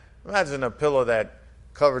that Imagine a pillow that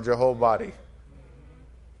covered your whole body.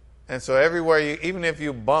 And so everywhere even if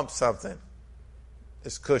you bump something,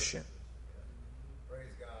 it's cushion. Praise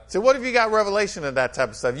God. So what if you got revelation of that type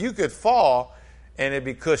of stuff? You could fall and it'd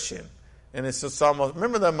be cushion. And it's just almost,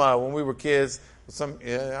 remember them when we were kids?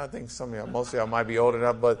 I think some of y'all, most of y'all might be old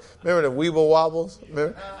enough, but remember the Weeble Wobbles?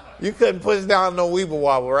 Remember? You couldn't push down no Weeble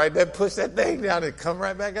Wobble, right? They push that thing down and come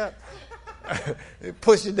right back up. They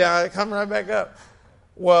push it down and come right back up.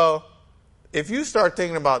 Well, if you start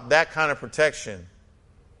thinking about that kind of protection,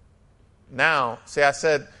 now, see, I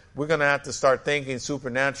said we're going to have to start thinking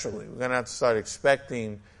supernaturally. We're going to have to start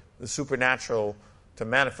expecting the supernatural to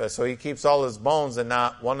manifest. So he keeps all his bones and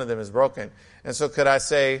not one of them is broken. And so could I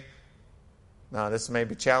say, now this may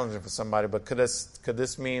be challenging for somebody, but could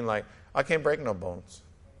this mean like, I can't break no bones?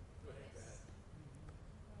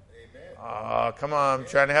 Come on, I'm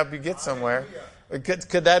trying to help you get somewhere.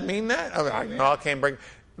 Could that mean that? No, I can't break.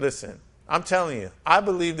 Listen, I'm telling you, I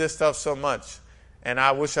believe this stuff so much. And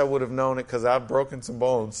I wish I would have known it because I've broken some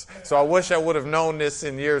bones. So I wish I would have known this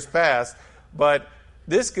in years past. But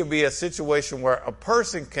this could be a situation where a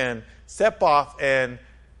person can step off and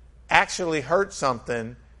actually hurt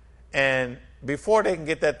something. And before they can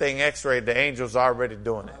get that thing x-rayed, the angel's already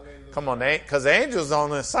doing it. Come on, because the angel's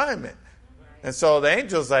on assignment. And so the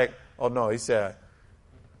angel's like, oh no, he said,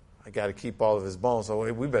 I got to keep all of his bones.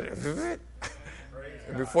 So we better.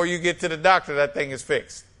 Before you get to the doctor, that thing is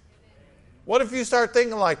fixed. What if you start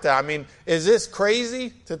thinking like that? I mean, is this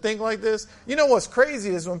crazy to think like this? You know what's crazy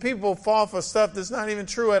is when people fall for stuff that's not even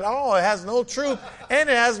true at all. It has no truth and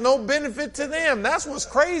it has no benefit to them. That's what's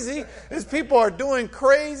crazy is people are doing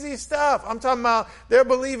crazy stuff. I'm talking about they're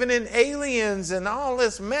believing in aliens and all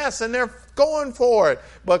this mess and they're going for it.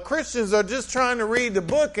 But Christians are just trying to read the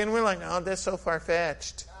book and we're like, oh, that's so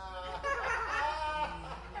far-fetched.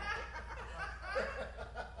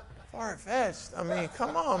 Far-fetched. I mean,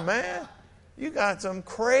 come on, man. You got some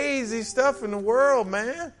crazy stuff in the world,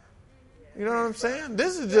 man. You know what I'm saying?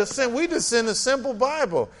 This is just, we just send a simple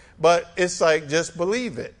Bible. But it's like, just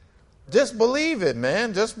believe it. Just believe it,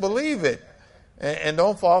 man. Just believe it. And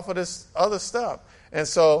don't fall for this other stuff. And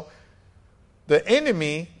so, the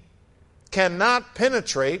enemy cannot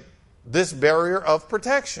penetrate this barrier of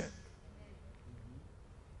protection.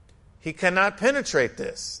 He cannot penetrate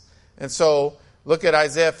this. And so, look at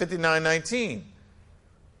Isaiah 59:19.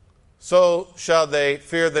 So shall they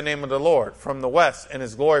fear the name of the Lord from the west and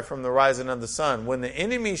his glory from the rising of the sun. When the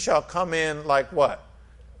enemy shall come in like what?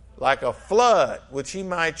 Like a flood, which he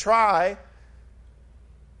might try.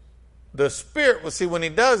 The Spirit, well, see, when he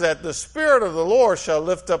does that, the Spirit of the Lord shall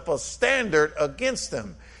lift up a standard against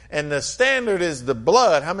them. And the standard is the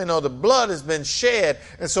blood. How many know the blood has been shed?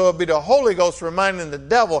 And so it'll be the Holy Ghost reminding the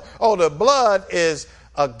devil, oh, the blood is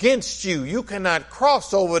against you. You cannot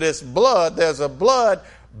cross over this blood. There's a blood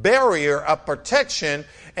barrier of protection,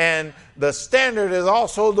 and the standard is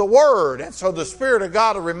also the word. And so the Spirit of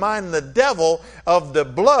God will remind the devil of the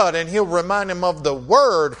blood, and he'll remind him of the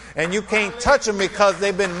word. And you can't touch them because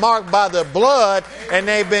they've been marked by the blood and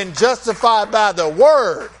they've been justified by the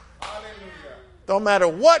word. Don't matter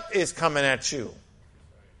what is coming at you.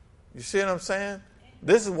 You see what I'm saying?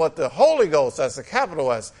 This is what the Holy Ghost, that's a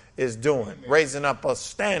capital S, is doing, raising up a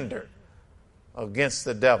standard against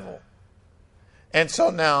the devil. And so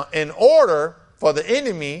now, in order for the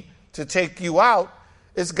enemy to take you out,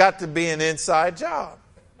 it's got to be an inside job.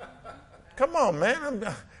 Come on, man.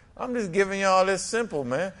 I'm just giving you all this simple,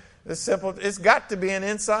 man. It's simple. It's got to be an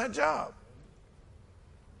inside job.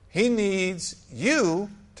 He needs you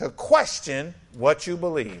to question what you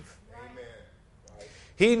believe.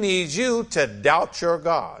 He needs you to doubt your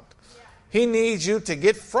God. He needs you to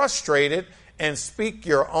get frustrated and speak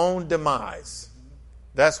your own demise.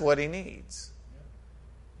 That's what he needs.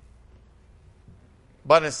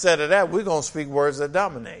 But instead of that, we're going to speak words that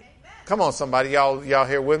dominate. Come on, somebody. Y'all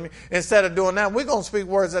here with me? Instead of doing that, we're going to speak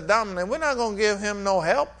words that dominate. We're not going to give him no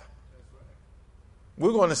help.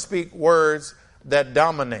 We're going to speak words that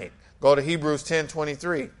dominate. Go to Hebrews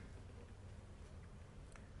 10:23.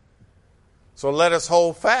 So let us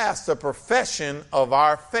hold fast the profession of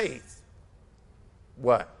our faith.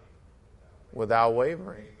 What? Without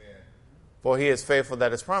wavering. Amen. For he is faithful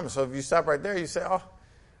that is promised. So if you stop right there, you say, oh,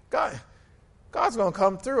 God's going to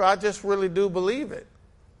come through. I just really do believe it.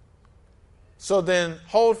 So then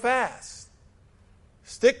hold fast.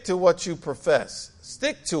 Stick to what you profess.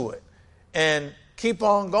 Stick to it. And keep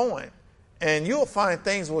on going. And you'll find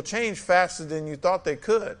things will change faster than you thought they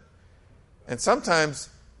could. And sometimes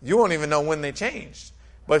you won't even know when they changed.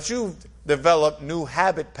 But you've developed new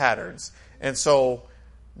habit patterns. And so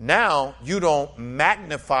Now you don't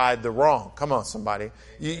magnify the wrong. Come on, somebody.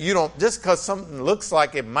 You don't, just because something looks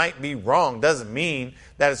like it might be wrong doesn't mean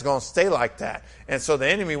that it's going to stay like that. And so the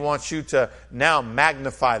enemy wants you to now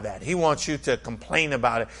magnify that. He wants you to complain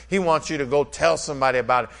about it. He wants you to go tell somebody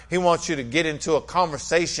about it. He wants you to get into a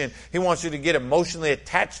conversation. He wants you to get emotionally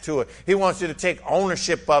attached to it. He wants you to take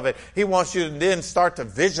ownership of it. He wants you to then start to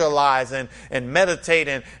visualize and meditate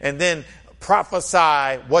and then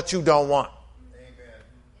prophesy what you don't want.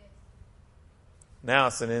 Now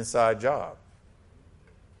it's an inside job.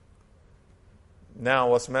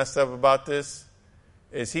 Now what's messed up about this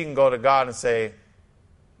is he can go to God and say,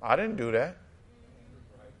 I didn't do that.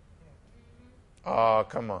 Oh,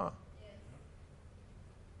 come on.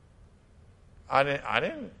 I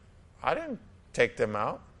didn't take them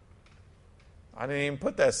out. I didn't even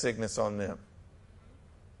put that sickness on them.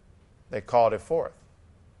 They called it forth.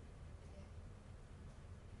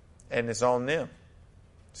 And it's on them.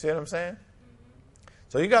 See what I'm saying?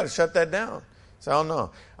 So you got to shut that down. So I don't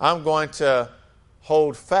know. I'm going to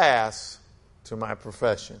hold fast to my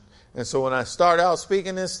profession. And so when I start out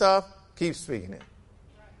speaking this stuff, keep speaking it.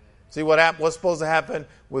 See what's supposed to happen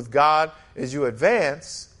with God is you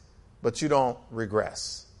advance, but you don't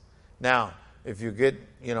regress. Now, if you get,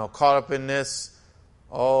 caught up in this,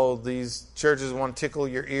 these churches want to tickle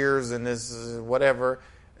your ears and this whatever.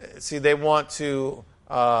 See, they want to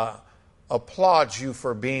applaud you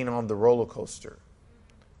for being on the roller coaster.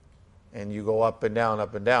 And you go up and down,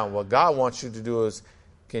 up and down. What God wants you to do is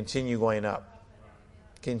continue going up.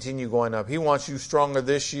 Continue going up. He wants you stronger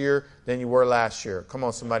this year than you were last year. Come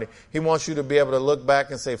on, somebody. He wants you to be able to look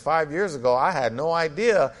back and say, 5 years ago, I had no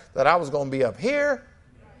idea that I was going to be up here.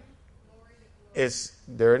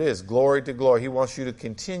 There it is. Glory to glory. He wants you to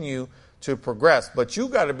continue to progress. But you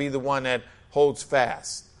got to be the one that holds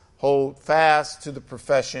fast. Hold fast to the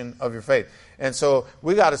profession of your faith. And so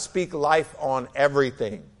we got to speak life on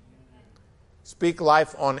everything. Speak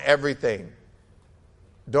life on everything.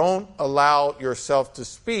 Don't allow yourself to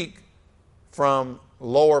speak from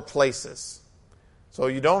lower places. So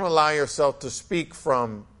you don't allow yourself to speak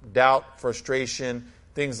from doubt, frustration,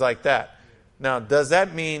 things like that. Now, does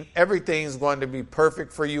that mean everything's going to be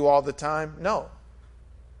perfect for you all the time? No.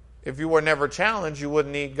 If you were never challenged, you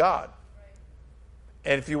wouldn't need God.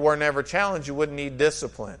 And if you were never challenged, you wouldn't need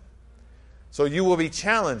discipline. So you will be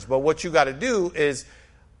challenged. But what you got to do is,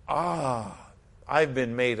 I've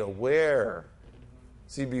been made aware.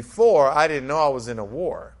 See, before, I didn't know I was in a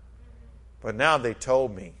war. But now they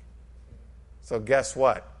told me. So guess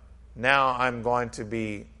what? Now I'm going to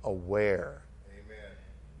be aware. Amen.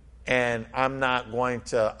 And I'm not going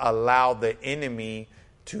to allow the enemy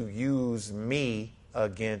to use me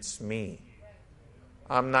against me.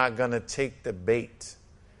 I'm not going to take the bait.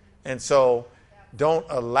 And so don't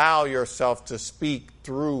allow yourself to speak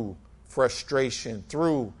through frustration,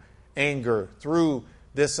 through anger, through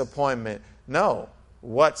disappointment. No.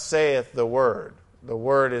 What saith the word? The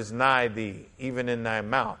word is nigh thee, even in thy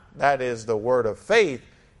mouth. That is the word of faith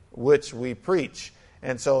which we preach.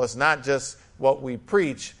 And so it's not just what we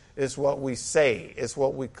preach, it's what we say. It's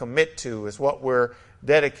what we commit to. It's what we're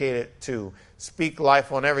dedicated to. Speak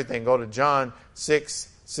life on everything. Go to John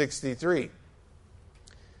 6:63.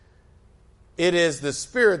 It is the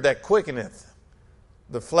spirit that quickeneth.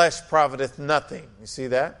 The flesh profiteth nothing. You see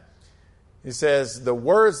that? He says, the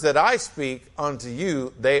words that I speak unto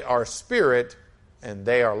you, they are spirit and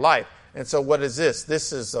they are life. And so what is this?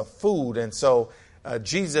 This is a food. And so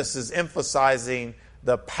Jesus is emphasizing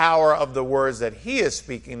the power of the words that he is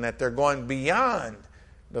speaking, that they're going beyond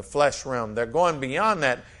the flesh realm. They're going beyond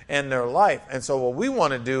that and their life. And so what we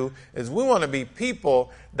want to do is we want to be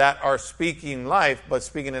people that are speaking life, but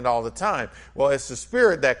speaking it all the time. Well, it's the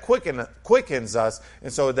spirit that quickens us.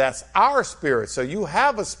 And so that's our spirit. So you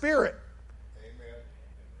have a spirit.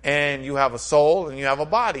 And you have a soul and you have a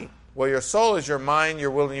body. Well, your soul is your mind, your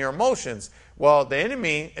will, and your emotions. Well, the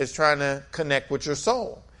enemy is trying to connect with your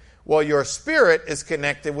soul. Well, your spirit is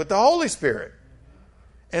connected with the Holy Spirit.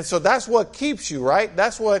 And so that's what keeps you, right?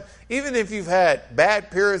 That's what, even if you've had bad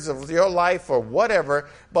periods of your life or whatever,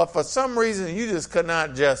 but for some reason you just could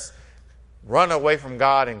not just run away from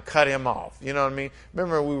God and cut him off. You know what I mean?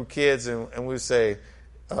 Remember we were kids and we would say,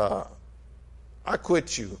 I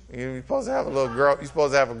quit you. You're supposed to have a little girl. You're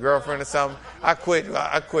supposed to have a girlfriend or something. I quit.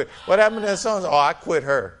 What happened to that song? Oh, I quit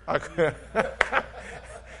her.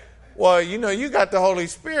 Well, you got the Holy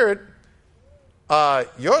Spirit.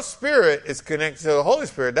 Your spirit is connected to the Holy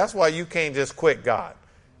Spirit. That's why you can't just quit God.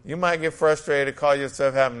 You might get frustrated, call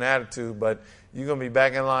yourself having an attitude, but you're going to be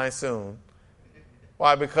back in line soon.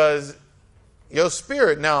 Why? Because your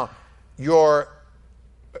spirit, now, your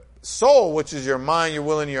soul, which is your mind, your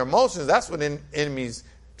will, and your emotions, that's what enemy's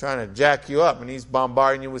trying to jack you up. And he's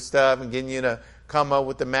bombarding you with stuff and getting you to come up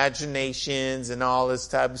with imaginations and all this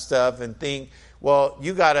type of stuff and think, well,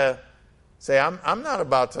 you got to say, I'm not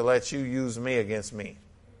about to let you use me against me.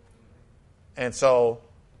 And so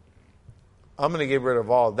I'm going to get rid of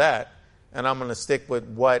all that, and I'm going to stick with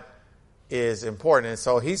what is important. And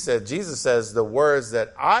so he said, Jesus says, the words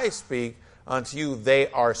that I speak unto you, they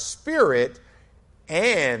are spirit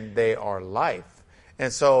and they are life.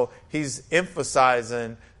 And so he's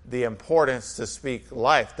emphasizing the importance to speak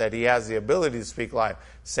life, that he has the ability to speak life.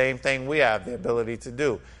 Same thing we have the ability to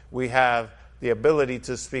do. We have the ability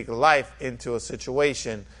to speak life into a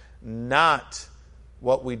situation, not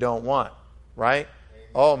what we don't want, right? Amen.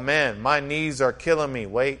 Oh man, my knees are killing me.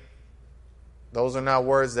 Wait, those are not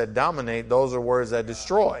words that dominate. Those are words that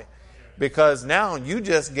destroy. Because now you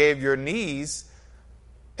just gave your knees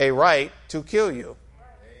a right to kill you.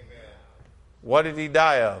 Amen. What did he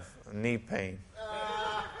die of? Knee pain.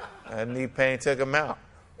 That knee pain took him out.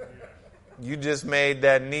 You just made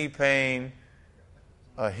that knee pain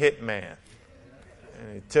a hitman.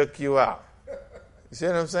 And it took you out. You see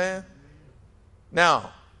what I'm saying?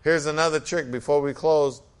 Now, here's another trick before we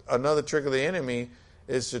close. Another trick of the enemy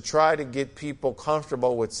is to try to get people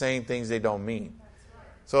comfortable with saying things they don't mean.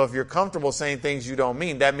 So if you're comfortable saying things you don't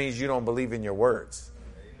mean, that means you don't believe in your words.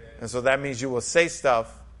 Amen. And so that means you will say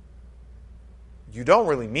stuff you don't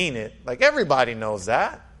really mean it. Like everybody knows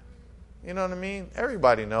that. You know what I mean?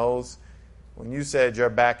 Everybody knows when you said your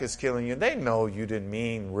back is killing you, they know you didn't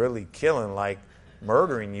mean really killing, like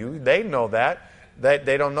murdering you. They know that.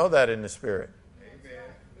 They don't know that in the spirit.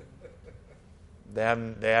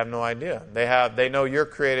 Amen. They have no idea. They know you're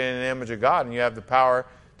created in the image of God and you have the power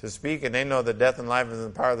to speak, and they know that death and life is in the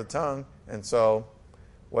power of the tongue. And so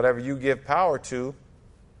whatever you give power to,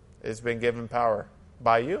 it's been given power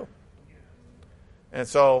by you. And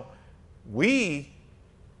so we,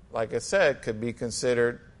 like I said, could be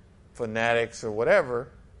considered fanatics or whatever.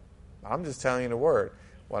 I'm just telling you the word.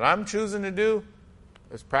 What I'm choosing to do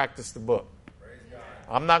is practice the book.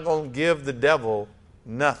 I'm not going to give the devil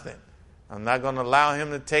nothing. I'm not going to allow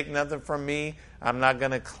him to take nothing from me. I'm not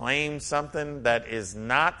going to claim something that is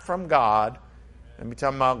not from God. Let me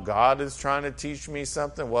talk about God is trying to teach me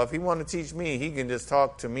something. Well, if he wants to teach me, he can just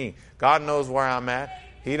talk to me. God knows where I'm at.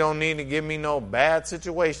 He don't need to give me no bad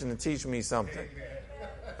situation to teach me something.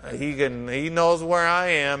 He knows where I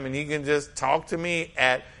am, and he can just talk to me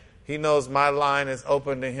he knows my line is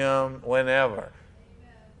open to him whenever.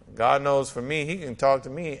 God knows for me, he can talk to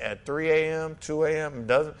me at 3 a.m., 2 a.m.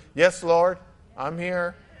 Yes, Lord, I'm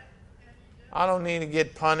here. I don't need to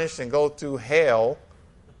get punished and go through hell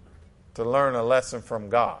to learn a lesson from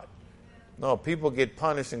God. No, people get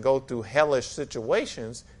punished and go through hellish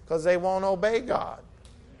situations because they won't obey God.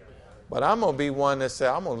 But I'm going to be one that says,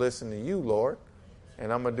 I'm going to listen to you, Lord,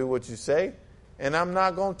 and I'm going to do what you say, and I'm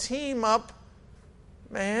not going to team up.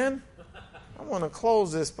 Man, I want to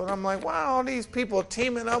close this, but I'm like, wow, all these people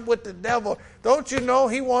teaming up with the devil. Don't you know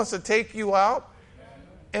he wants to take you out?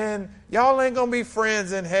 And y'all ain't going to be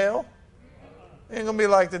friends in hell. Ain't going to be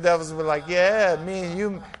like the devil's be like, yeah, me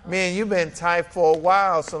and you been tight for a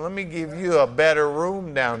while, so let me give you a better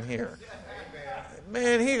room down here.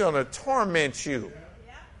 Man, he's going to torment you.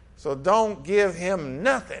 So don't give him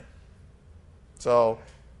nothing. So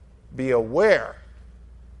be aware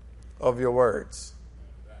of your words.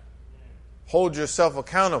 Hold yourself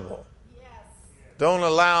accountable. Yes. Don't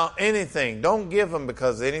allow anything. Don't give them,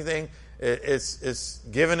 because anything is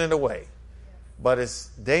giving it away. But it's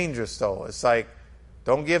dangerous though. It's like,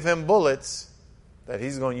 don't give him bullets that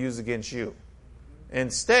he's going to use against you.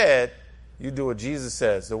 Instead, you do what Jesus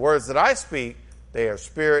says. The words that I speak, they are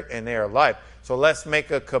spirit and they are life. So let's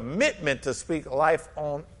make a commitment to speak life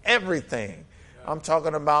on everything. I'm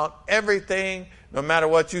talking about everything, no matter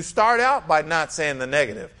what. You start out by not saying the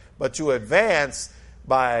negative, but you advance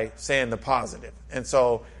by saying the positive. And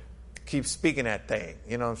so keep speaking that thing.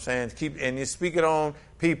 You know what I'm saying? And you speak it on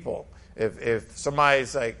people. If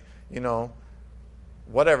somebody's like,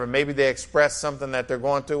 whatever, maybe they express something that they're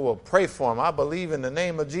going through, well, pray for them. I believe in the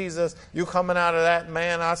name of Jesus. You coming out of that,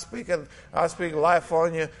 man, I speak life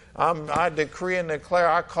on you. I decree and declare,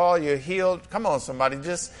 I call you healed. Come on, somebody,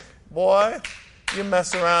 boy, you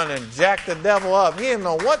mess around and jack the devil up. He didn't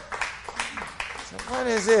know what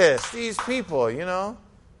is this? These people,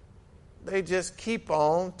 they just keep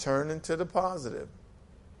on turning to the positive.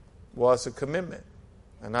 Well, it's a commitment.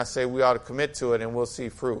 And I say we ought to commit to it and we'll see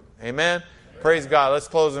fruit. Amen? Praise God. Let's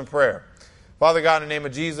close in prayer. Father God, in the name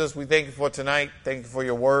of Jesus, we thank you for tonight. Thank you for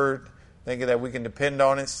your word. Thank you that we can depend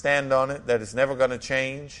on it, stand on it, that it's never going to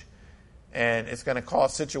change. And it's going to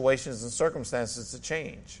cause situations and circumstances to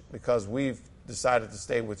change because we've decided to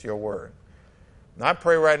stay with your word. And I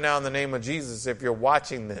pray right now in the name of Jesus, if you're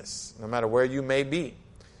watching this, no matter where you may be,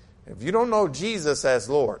 if you don't know Jesus as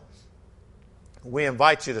Lord, we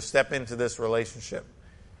invite you to step into this relationship.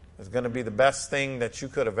 It's going to be the best thing that you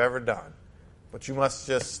could have ever done. But you must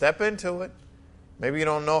just step into it. Maybe you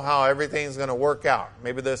don't know how everything's going to work out.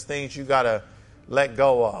 Maybe there's things you got to let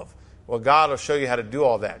go of. Well, God will show you how to do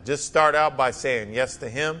all that. Just start out by saying yes to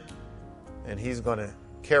Him, and He's going to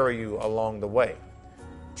carry you along the way.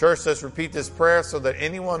 Church, let's repeat this prayer so that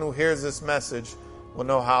anyone who hears this message will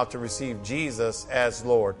know how to receive Jesus as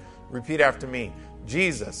Lord. Repeat after me.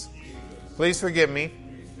 Jesus, please forgive me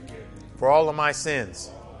for all of my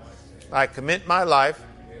sins. I commit my life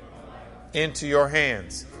into your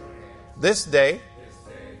hands. This day,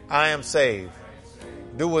 I am saved.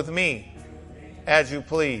 Do with me as you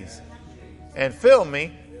please. And fill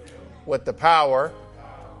me with the power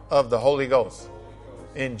of the Holy Ghost.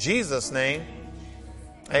 In Jesus' name,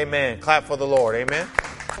 amen. Clap for the Lord. Amen.